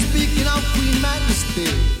that you're speaking of Queen Majesty.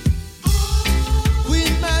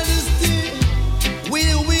 Queen Majesty, we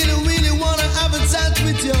really wanna have a chat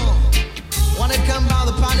with you. Wanna come by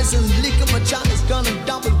the palace and lick up my chalice, gonna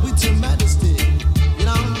dump it with your majesty. You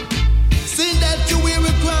know? See that you wear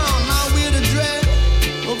a crown, I wear the dread.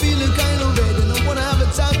 I'm feeling kind of red and I wanna have a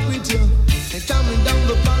chat with you. And coming down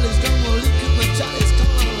the palace, gonna lick up my chalice,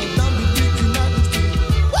 gonna dump it with your majesty.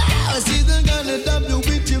 Wow, see they're gonna dump it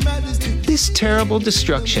with your majesty. This terrible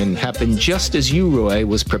destruction happened just as U-Roy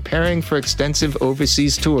was preparing for extensive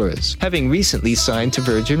overseas tours, having recently signed to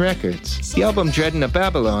Virgin Records. The album Dreadin' a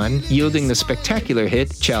Babylon yielding the spectacular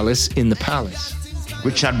hit Chalice in the Palace.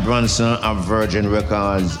 Richard Branson of Virgin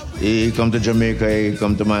Records. He come to Jamaica, he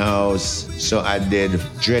come to my house. So I did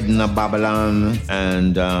Dreading of Babylon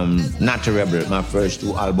and Not a Rebel, my first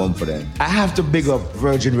 2 albums for them. I have to big up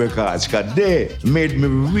Virgin Records because they made me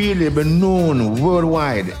really be known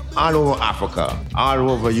worldwide, all over Africa, all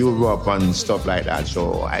over Europe and stuff like that.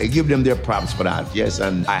 So I give them their props for that, yes.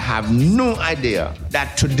 And I have no idea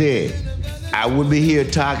that today I would be here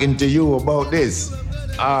talking to you about this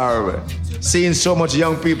or seeing so much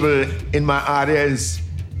young people in my audience.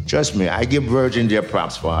 Trust me, I give Virgin their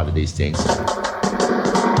props for all of these things.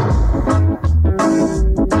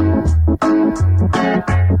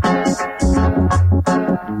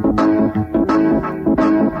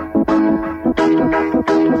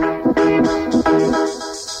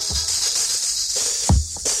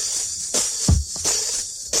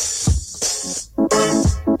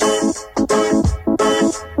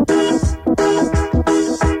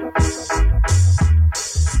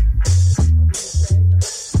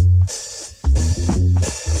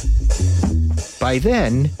 By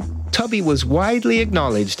then, Tubby was widely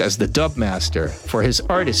acknowledged as the dub master for his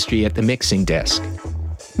artistry at the mixing desk.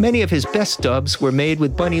 Many of his best dubs were made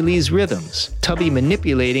with Bunny Lee's rhythms, Tubby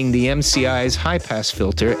manipulating the MCI's high-pass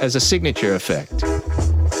filter as a signature effect.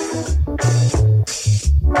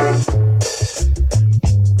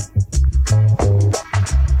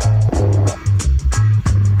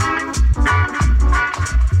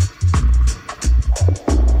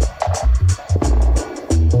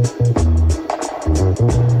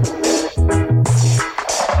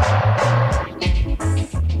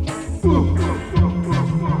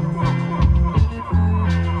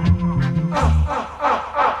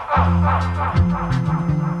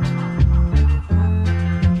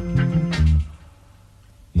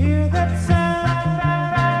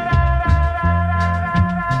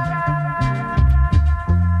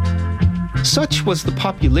 Such was the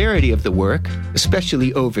popularity of the work,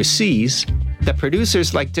 especially overseas, that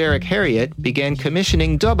producers like Derek Harriott began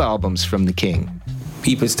commissioning dub albums from the King.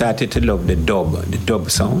 People started to love the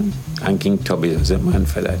dub sound, and King Tubby was a man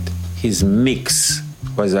for that. His mix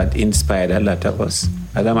was what inspired a lot of us.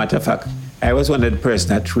 As a matter of fact, I was one of the persons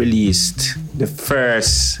that released the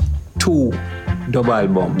first 2 dub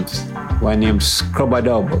albums, one named Scrubber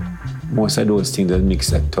Dub. Most of those things were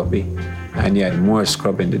mixed at Tubby, and he had more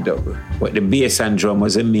scrub in the dub. But the bass and drum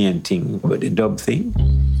was the main thing, but the dub thing.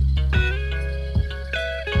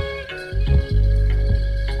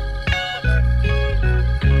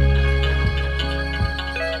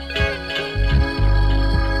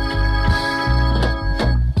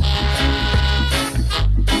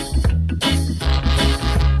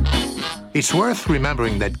 It's worth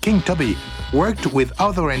remembering that King Tubby worked with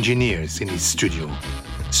other engineers in his studio.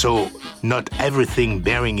 So, not everything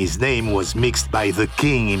bearing his name was mixed by the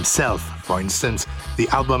King himself. For instance, the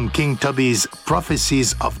album King Tubby's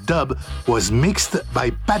Prophecies of Dub was mixed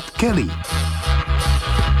by Pat Kelly.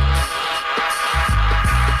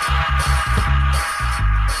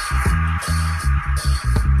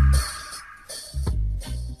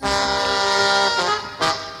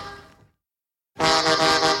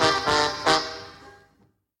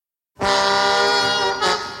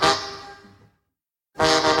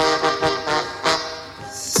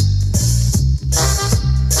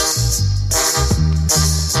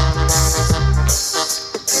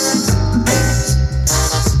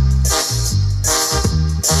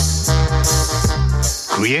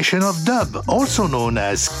 Creation of Dub, also known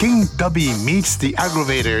as King Tubby Meets the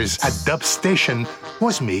Aggravators at Dub Station,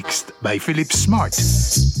 was mixed by Philip Smart.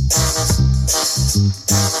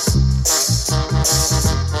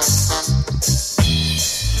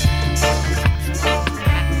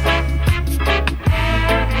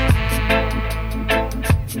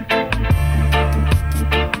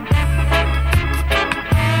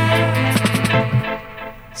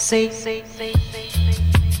 Say.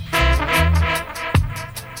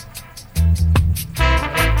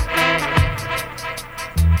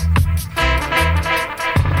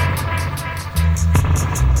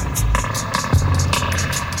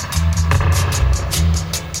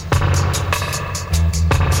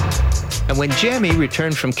 And when Jammy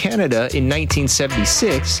returned from Canada in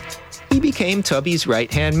 1976, he became Tubby's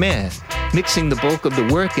right-hand man, mixing the bulk of the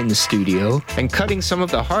work in the studio and cutting some of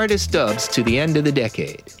the hardest dubs to the end of the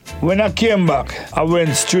decade. When I came back, I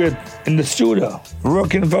went straight in the studio,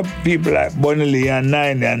 working for people like Bunny Lee and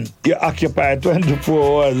Nine, and you occupy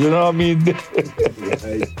 24 hours, you know what I mean?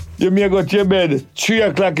 You may go to your bed 3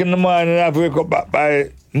 o'clock in the morning and have to wake up back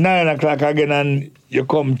by 9 o'clock again and you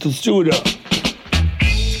come to the studio.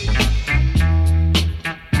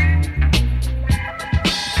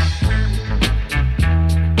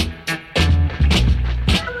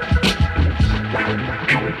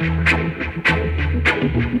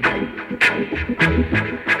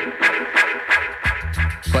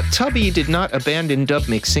 Tubby did not abandon dub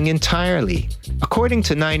mixing entirely. According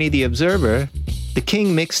to 90 The Observer, the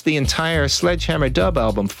King mixed the entire Sledgehammer dub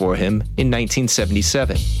album for him in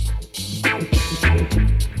 1977.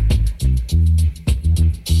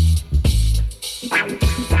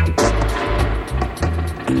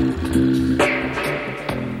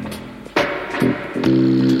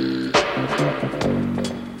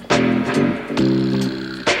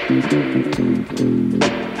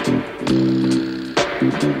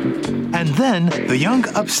 And then the young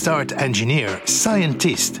upstart engineer,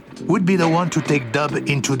 scientist, would be the one to take dub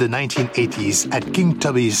into the 1980s at King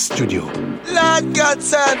Tubby's studio. Lord God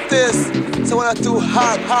scientist. So when I do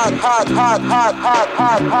hot.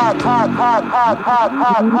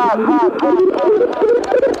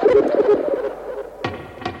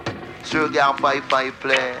 Sure, girl, 5-5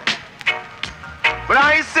 play. But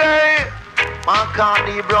I say,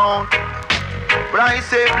 McCartney Brown. But I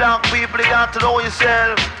say, black people, you got to know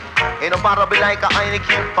yourself. Ain't nobody be like a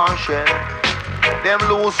Heineken function. Them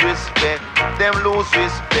lose respect.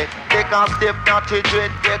 Take a step, not to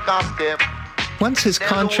dread, take a step. Once his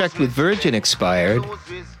contract with Virgin expired,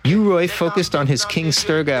 U-Roy focused on his King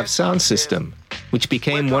Sturgav sound system, which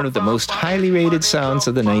became one of the most highly rated sounds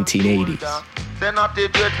of the 1980s. Say not to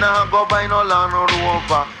dread, now go by no Land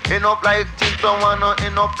Rover. Enough like Tinto,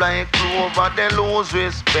 enough like Clover. They lose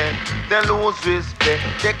respect.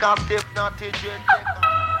 Take a step, not to dread,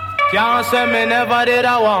 Can't say me never did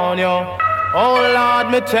I warn you. Oh Lord,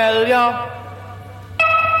 me tell ya.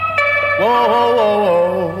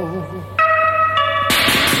 Whoa.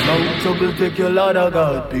 No trouble, take your Lord of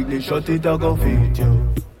God. Big shut it, I go feed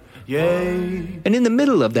you. Yay. And in the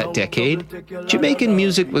middle of that decade, Jamaican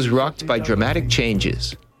music was rocked by dramatic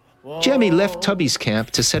changes. Jemmy left Tubby's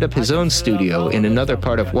camp to set up his own studio in another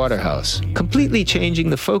part of Waterhouse, completely changing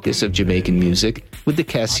the focus of Jamaican music with the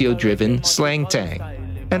Casio-driven Slang Tang.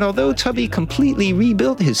 And although Tubby completely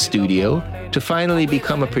rebuilt his studio to finally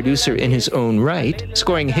become a producer in his own right,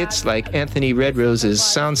 scoring hits like Anthony Redrose's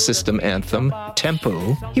sound system anthem,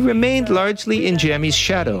 Tempo, he remained largely in Jammy's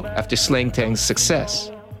shadow after Slang Tang's success.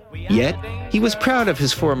 Yet, he was proud of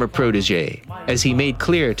his former protege, as he made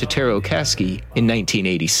clear to Tero Kasky in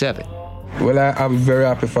 1987. Well, I'm very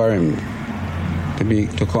happy for him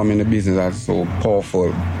to come in the business that's so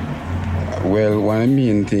powerful. Well, one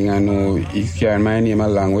main thing I know is carrying my name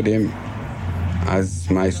along with him as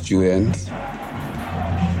my student.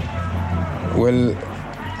 Well,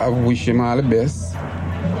 I wish him all the best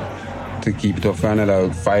to keep it up for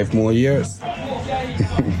another 5 more years.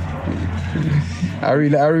 I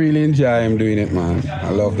really enjoy him doing it, man. I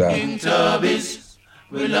love that. King Tubby's,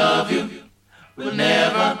 we love you. We'll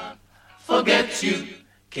never forget you.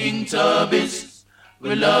 King Tubby's,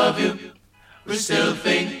 we love you. We still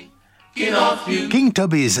think of you. King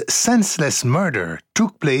Tubby's senseless murder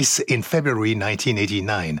took place in February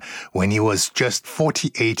 1989 when he was just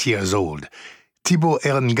 48 years old. Thibaut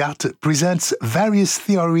Erngart presents various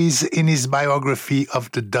theories in his biography of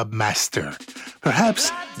the dub master.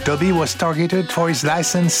 Perhaps Tubby was targeted for his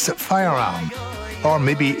licensed firearm. Or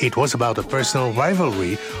maybe it was about a personal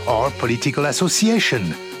rivalry or political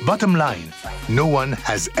association. Bottom line, no one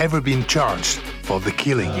has ever been charged for the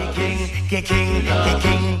killing. King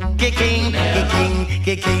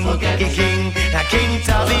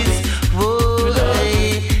Tubby's, whoa,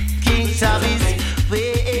 King Tubby's.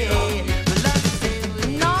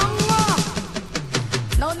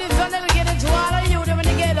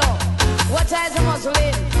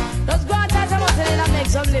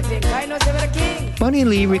 Bunny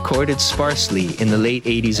Lee recorded sparsely in the late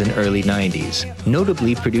 80s and early 90s,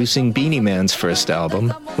 notably producing Beanie Man's first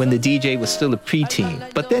album when the DJ was still a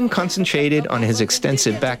preteen, but then concentrated on his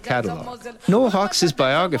extensive back catalog. Noel Hawks'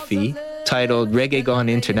 biography, titled Reggae Gone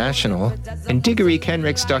International, and Diggory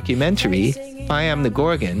Kenrick's documentary, I Am the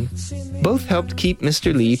Gorgon, both helped keep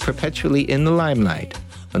Mr. Lee perpetually in the limelight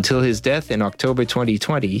until his death in October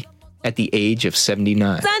 2020 at the age of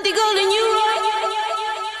 79.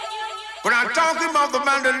 When I'm talking about the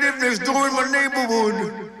man that live next door in my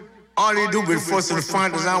neighborhood, all he do is fuss and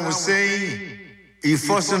fight, as I was saying. He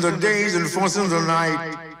fuss in the days and fuss in the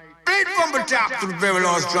night. Straight from the top to the very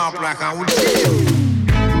last drop, like I would tell you.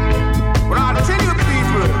 But I'll tell you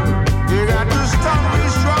people, you got to stop me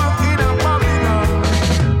strong in a Babylon.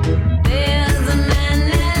 There's a man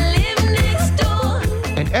that live next door.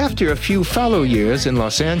 And after a few fallow years in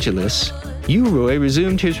Los Angeles, U-Roy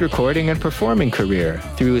resumed his recording and performing career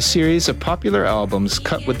through a series of popular albums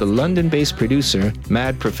cut with the London-based producer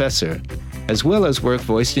Mad Professor, as well as work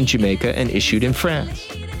voiced in Jamaica and issued in France.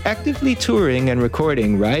 Actively touring and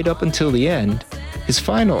recording right up until the end, his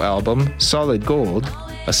final album, Solid Gold,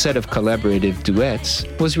 a set of collaborative duets,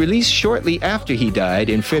 was released shortly after he died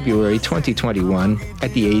in February 2021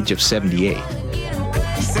 at the age of 78.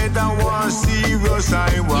 Said I was serious,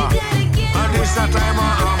 I was. And this a time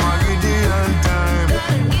I'm a Gideon time.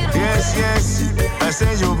 Yes, yes, I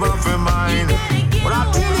said you were for mine. But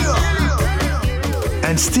I tell you.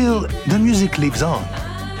 And still, the music lives on.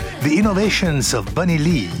 The innovations of Bunny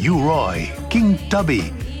Lee, U-Roy, King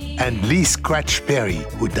Tubby, and Lee Scratch Perry,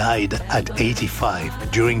 who died at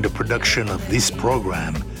 85 during the production of this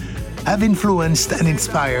program, have influenced and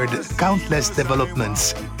inspired countless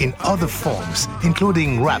developments in other forms,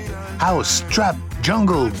 including rap, house, trap,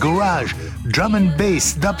 jungle, garage, drum and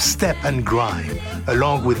bass, dubstep, and grime,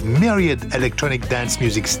 along with myriad electronic dance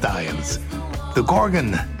music styles. The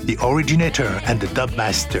Gorgon, the originator and the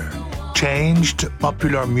dubmaster, changed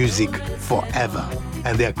popular music forever,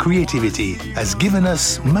 and their creativity has given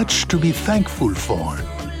us much to be thankful for.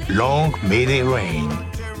 Long may they reign.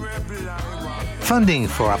 Funding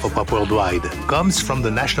for Afropop Worldwide comes from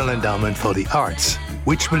the National Endowment for the Arts,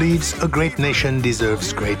 which believes a great nation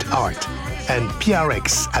deserves great art, and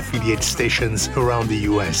PRX affiliate stations around the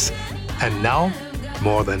US. And now,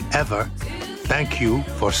 more than ever, thank you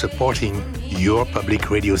for supporting your public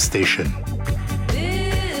radio station.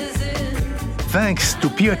 Thanks to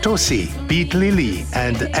Pierre Tosi, Pete Lilly,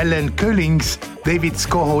 and Ellen Curlings, David's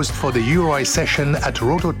co-host for the U-Roy session at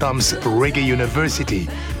Rototom's Reggae University,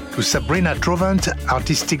 to Sabrina Trovant,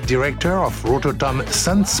 Artistic Director of Rototom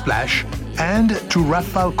Sunsplash, and to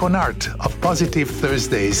Rafal Conart of Positive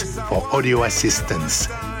Thursdays for audio assistance.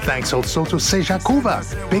 Thanks also to Seja Kuva,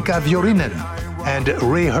 Pekka Viorinen, and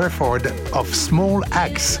Ray Herford of Small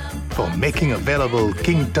Axe for making available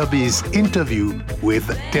King Tubby's interview with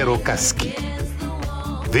Tero Kaski.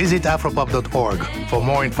 Visit afropop.org for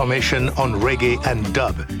more information on reggae and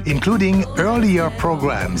dub, including earlier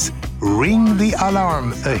programs, Ring the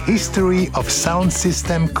Alarm, A History of Sound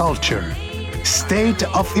System Culture, State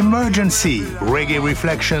of Emergency, Reggae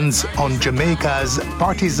Reflections on Jamaica's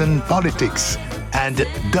Partisan Politics, and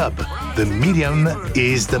Dub, The Medium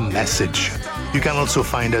is the Message. You can also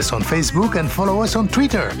find us on Facebook and follow us on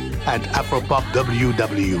Twitter at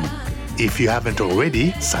AfropopWW. If you haven't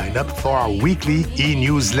already, sign up for our weekly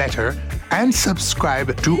e-newsletter and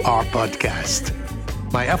subscribe to our podcast.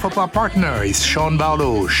 My Afropop partner is Sean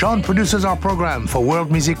Barlow. Sean produces our program for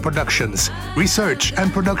World Music Productions. Research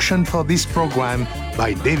and production for this program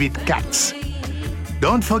by David Katz.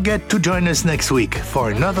 Don't forget to join us next week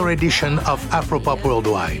for another edition of Afropop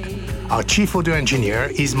Worldwide. Our chief audio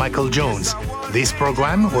engineer is Michael Jones. This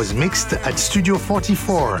program was mixed at Studio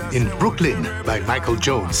 44 in Brooklyn by Michael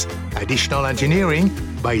Jones. Additional engineering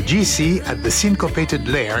by GC at the Syncopated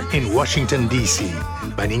Lair in Washington, D.C.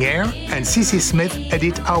 Banning Air and CC Smith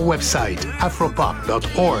edit our website,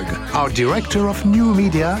 afropop.org. Our director of new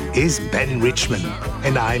media is Ben Richmond.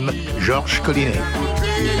 And I'm Georges Collinet.